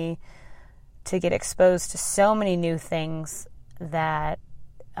for me to get exposed to so many new things that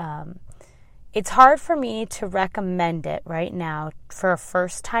it's hard for me to recommend it right now for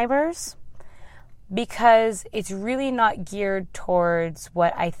first-timers because it's really not geared towards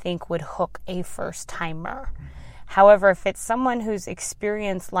what I think would hook a first-timer. However, if it's someone who's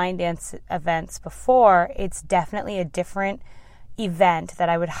experienced line dance events before, it's definitely a different event that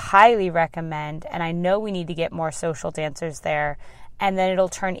I would highly recommend, and I know we need to get more social dancers there, and then it'll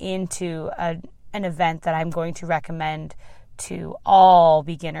turn into an event that I'm going to recommend to all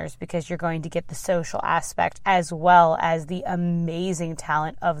beginners because you're going to get the social aspect as well as the amazing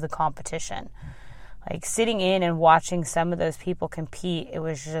talent of the competition. Like, sitting in and watching some of those people compete, it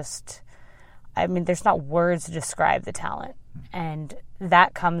was just, I mean, there's not words to describe the talent. And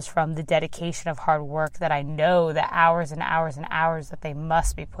that comes from the dedication of hard work that I know the hours and hours and hours that they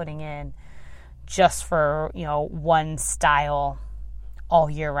must be putting in just for, one style all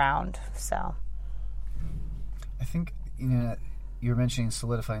year round. So I think, you were mentioning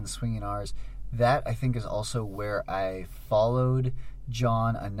solidifying the swinging R's. That, I think, is also where I followed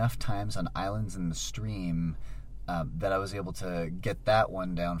John enough times on Islands in the Stream that I was able to get that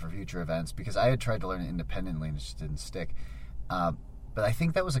one down for future events, because I had tried to learn it independently and it just didn't stick. But I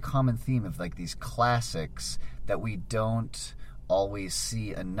think that was a common theme of like these classics that we don't always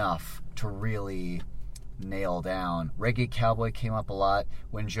see enough to really nail down. Reggae Cowboy came up a lot.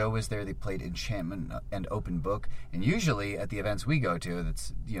 When Joe was there, they played Enchantment and Open Book. And usually at the events we go to,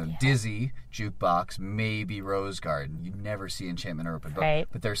 that's, Dizzy, Jukebox, maybe Rose Garden. You never see Enchantment or Open Book. Right.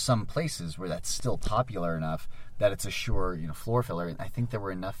 But there's some places where that's still popular enough that it's a sure, floor filler. And I think there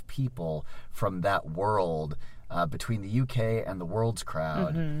were enough people from that world between the UK and the World's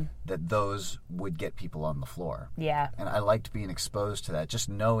crowd that those would get people on the floor. Yeah. And I liked being exposed to that, just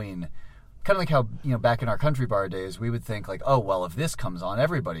knowing, kind of like how, back in our country bar days, we would think like, oh, well, if this comes on,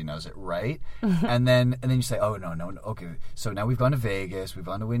 everybody knows it, right? and then you say, oh, no, okay. So now we've gone to Vegas, we've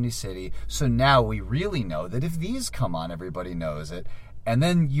gone to Windy City. So now we really know that if these come on, everybody knows it. And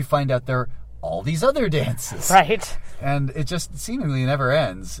then you find out there are all these other dances. Right. And it just seemingly never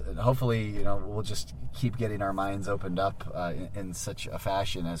ends. Hopefully, we'll just keep getting our minds opened up in such a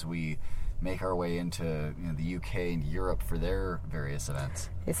fashion as we make our way into the UK and Europe for their various events.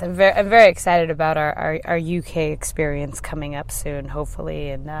 Yes, I'm very excited about our UK experience coming up soon, hopefully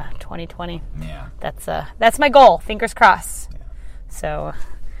in 2020. Yeah. That's my goal, fingers crossed. Yeah. So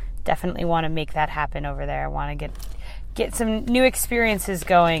definitely want to make that happen over there. I want to get some new experiences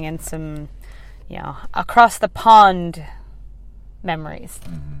going and some, across the pond memories.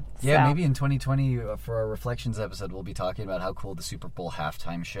 Mm-hmm. Yeah, So. maybe in 2020 for our Reflections episode, we'll be talking about how cool the Super Bowl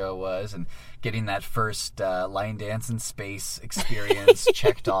halftime show was and getting that first line dance in space experience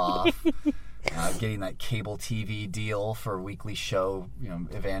checked off. Getting that cable TV deal for a weekly show,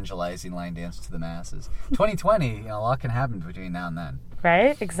 evangelizing line dance to the masses. 2020, a lot can happen between now and then.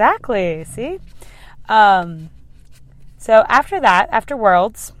 Right? Exactly. See? So after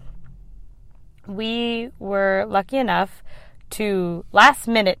Worlds, we were lucky enough to last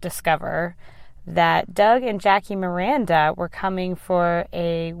minute discover that Doug and Jackie Miranda were coming for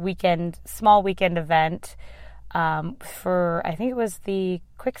a small weekend event for, I think it was the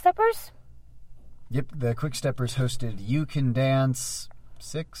Quick Steppers? Yep, the Quick Steppers hosted You Can Dance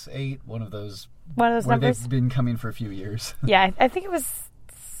 6, 8, one of those numbers. They've been coming for a few years. Yeah, I think it was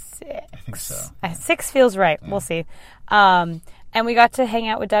 6. I think so. 6 feels right. Yeah. We'll see. And we got to hang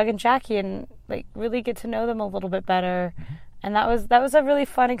out with Doug and Jackie and really get to know them a little bit better. Mm-hmm. And that was a really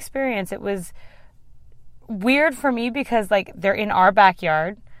fun experience. It was weird for me because they're in our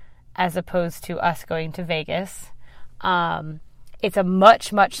backyard as opposed to us going to Vegas. It's a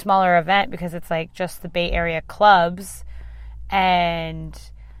much, much smaller event because it's just the Bay Area clubs. And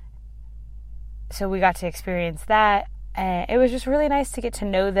so we got to experience that. And it was just really nice to get to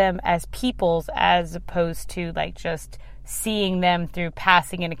know them as peoples as opposed to just seeing them through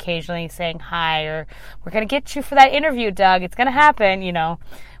passing and occasionally saying hi, or we're going to get you for that interview, Doug. It's going to happen,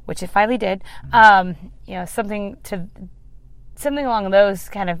 which it finally did. Something along those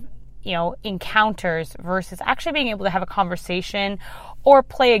kind of, encounters versus actually being able to have a conversation or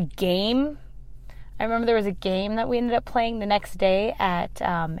play a game. I remember there was a game that we ended up playing the next day at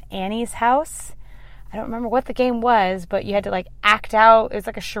Annie's house. I don't remember what the game was, but you had to act out. It was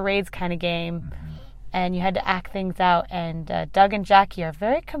like a charades kind of game. And you had to act things out. And Doug and Jackie are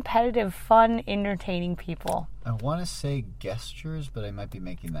very competitive, fun, entertaining people. I want to say gestures, but I might be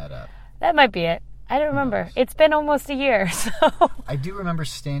making that up. That might be it. I don't remember. It's been almost a year, so... I do remember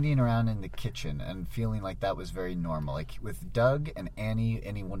standing around in the kitchen and feeling like that was very normal. With Doug and Annie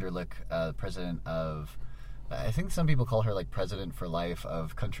Wunderlich, president of... I think some people call her president for life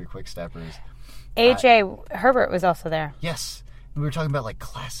of Country Quick Steppers. AJ Herbert was also there. Yes. We were talking about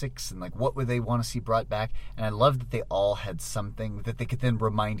classics and what would they want to see brought back, and I loved that they all had something that they could then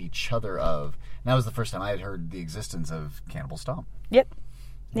remind each other of. And that was the first time I had heard the existence of Cannibal Stomp. Yep.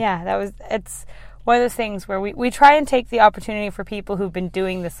 Yeah, it's one of those things where we try and take the opportunity for people who've been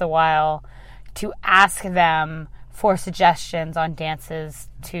doing this a while to ask them for suggestions on dances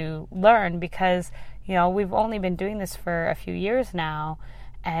to learn, because we've only been doing this for a few years now.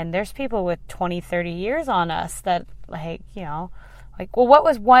 And there's people with 20, 30 years on us that, well, what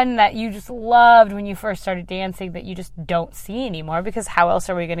was one that you just loved when you first started dancing that you just don't see anymore? Because how else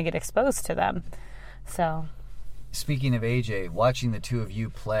are we going to get exposed to them? So, speaking of AJ, watching the two of you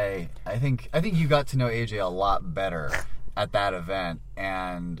play, I think you got to know AJ a lot better at that event,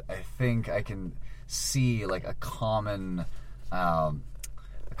 and I think I can see a common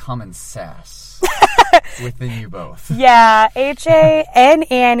sass within you both. Yeah, AJ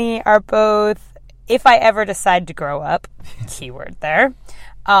and Annie are both, if I ever decide to grow up, keyword there,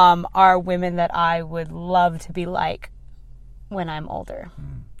 are women that I would love to be like. when I'm older.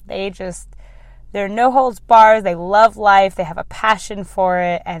 They're no holds barred. They love life. They have a passion for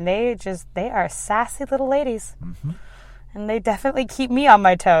it. And they are sassy little ladies. Mm-hmm. And they definitely keep me on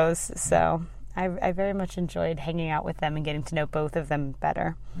my toes. So I very much enjoyed hanging out with them and getting to know both of them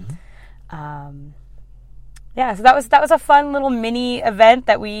better. Mm-hmm. So that was a fun little mini event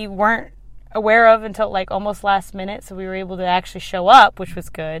that we weren't aware of until like almost last minute. So we were able to actually show up, which was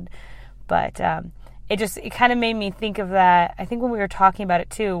good. But it kind of made me think of that. I think when we were talking about it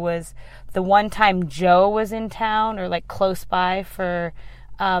too was the one time Joe was in town or like close by for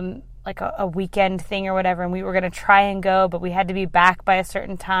like a weekend thing or whatever, and we were going to try and go, but we had to be back by a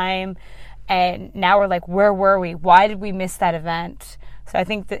certain time. And now we're like, where were we? Why did we miss that event? So I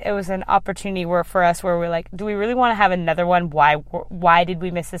think that it was an opportunity for us where we're like, do we really want to have another one? Why did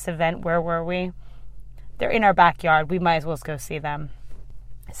we miss this event? Where were we? They're in our backyard. We might as well go see them.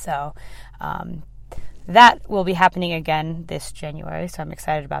 So that will be happening again this January. So I'm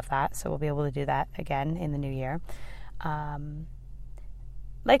excited about that. So we'll be able to do that again in the new year.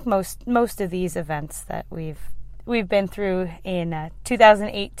 Like most of these events that we've been through in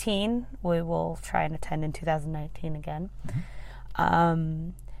 2018, we will try and attend in 2019 again.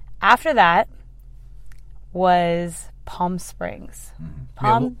 Mm-hmm. After that was Palm Springs.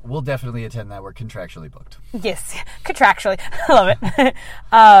 Mm-hmm. We'll definitely attend that. We're contractually booked. Yes, contractually. I love it.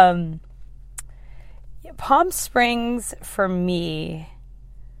 Palm Springs for me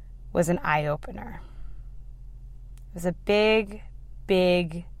was an eye-opener. It was a big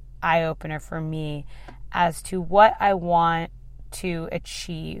eye-opener for me as to what I want to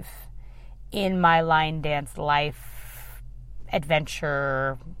achieve in my line dance life,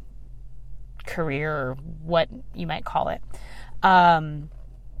 adventure, career, what you might call it.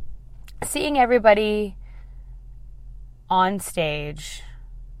 Seeing everybody on stage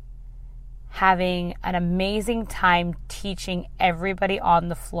having an amazing time teaching everybody on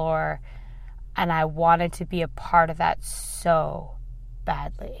the floor, and I wanted to be a part of that so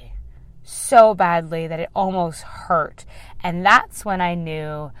badly that it almost hurt. And that's when I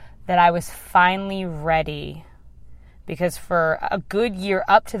knew that I was finally ready, because for a good year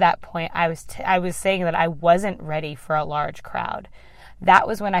up to that point, I was saying that I wasn't ready for a large crowd. That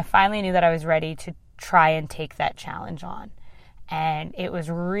was when I finally knew that I was ready to try and take that challenge on. And it was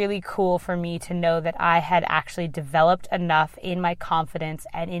really cool for me to know that I had actually developed enough in my confidence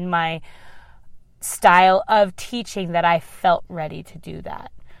and in my style of teaching that I felt ready to do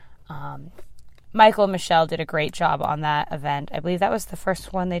that. Michael and Michelle did a great job on that event. I believe that was the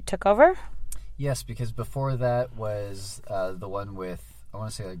first one they took over. Yes, because before that was the one with, I want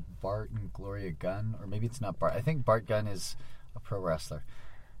to say like Bart and Gloria Gunn, or maybe it's not Bart. I think Bart Gunn is a pro wrestler,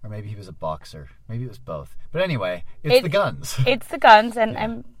 or maybe he was a boxer. Maybe it was both. But anyway, it's the Guns. It's the Guns, and yeah.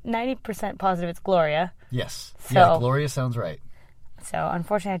 I'm 90% positive it's Gloria. Yes. So, yeah, Gloria sounds right. So,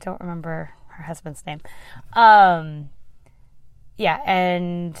 unfortunately, I don't remember her husband's name. Yeah,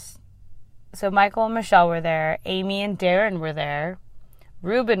 and so Michael and Michelle were there. Amy and Darren were there.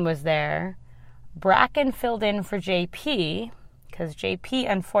 Ruben was there. Bracken filled in for JP, because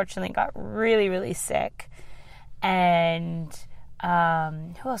JP unfortunately got really, really sick. And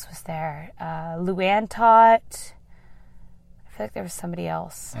who else was there? Luann taught. I feel like there was somebody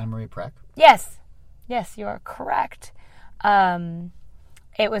else. Anna Marie Prack? Yes, you are correct.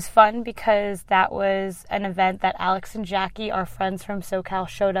 It was fun because that was an event that Alex and Jackie, our friends from SoCal,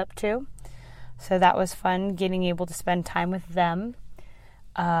 showed up to. So that was fun, getting able to spend time with them.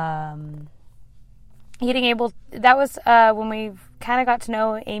 That was when we kind of got to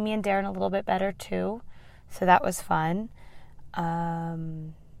know Amy and Darren a little bit better too. So that was fun.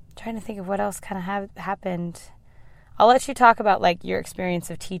 Trying to think of what else kind of happened. I'll let you talk about like your experience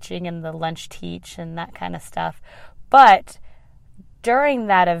of teaching and the lunch teach and that kind of stuff. But during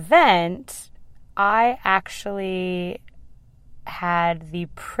that event, I actually had the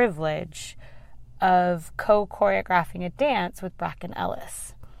privilege of co-choreographing a dance with Bracken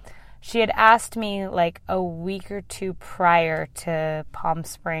Ellis. She had asked me like a week or two prior to Palm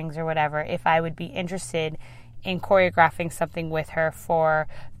Springs or whatever if I would be interested in choreographing something with her for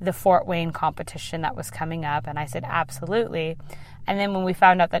the Fort Wayne competition that was coming up, and I said absolutely. And then when we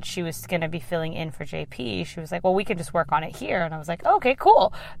found out that she was going to be filling in for JP, she was like, well, we can just work on it here. And I was like, okay,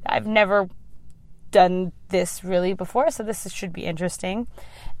 cool. I've never done this really before, so this should be interesting.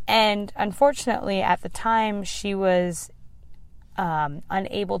 And unfortunately, at the time, she was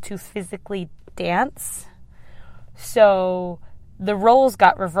unable to physically dance. So the roles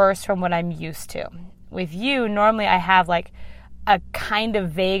got reversed from what I'm used to. With you, normally I have like a kind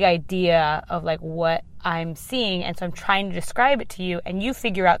of vague idea of like what I'm seeing, and so I'm trying to describe it to you, and you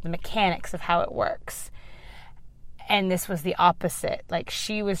figure out the mechanics of how it works. And this was the opposite. Like,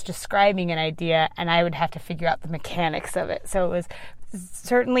 she was describing an idea, and I would have to figure out the mechanics of it. So it was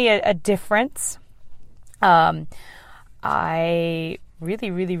certainly a difference. I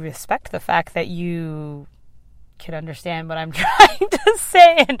really, really respect the fact that you can understand what I'm trying to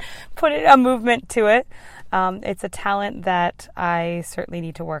say and put a movement to it. It's a talent that I certainly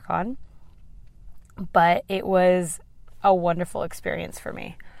need to work on. But it was a wonderful experience for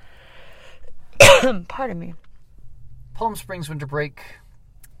me. Pardon me. Palm Springs winter break,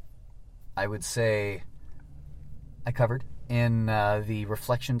 I would say I covered in the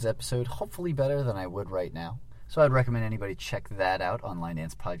Reflections episode, hopefully better than I would right now. So I'd recommend anybody check that out on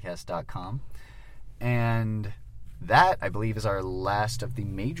linedancepodcast.com. And that, I believe, is our last of the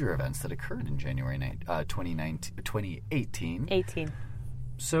major events that occurred in January 2018.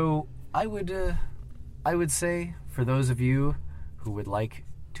 So I would say, for those of you who would like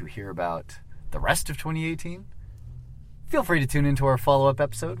to hear about the rest of 2018, feel free to tune into our follow-up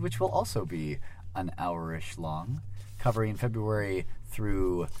episode, which will also be an hour-ish long, covering February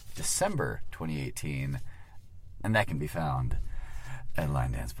through December 2018. And that can be found at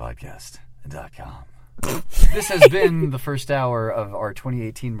linedancepodcast.com. This has been the first hour of our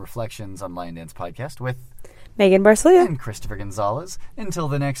 2018 Reflections on Line Dance Podcast with Megan Barcelona and Christopher Gonzalez. Until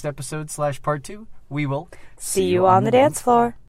the next episode /part 2, we will see you on the dance floor.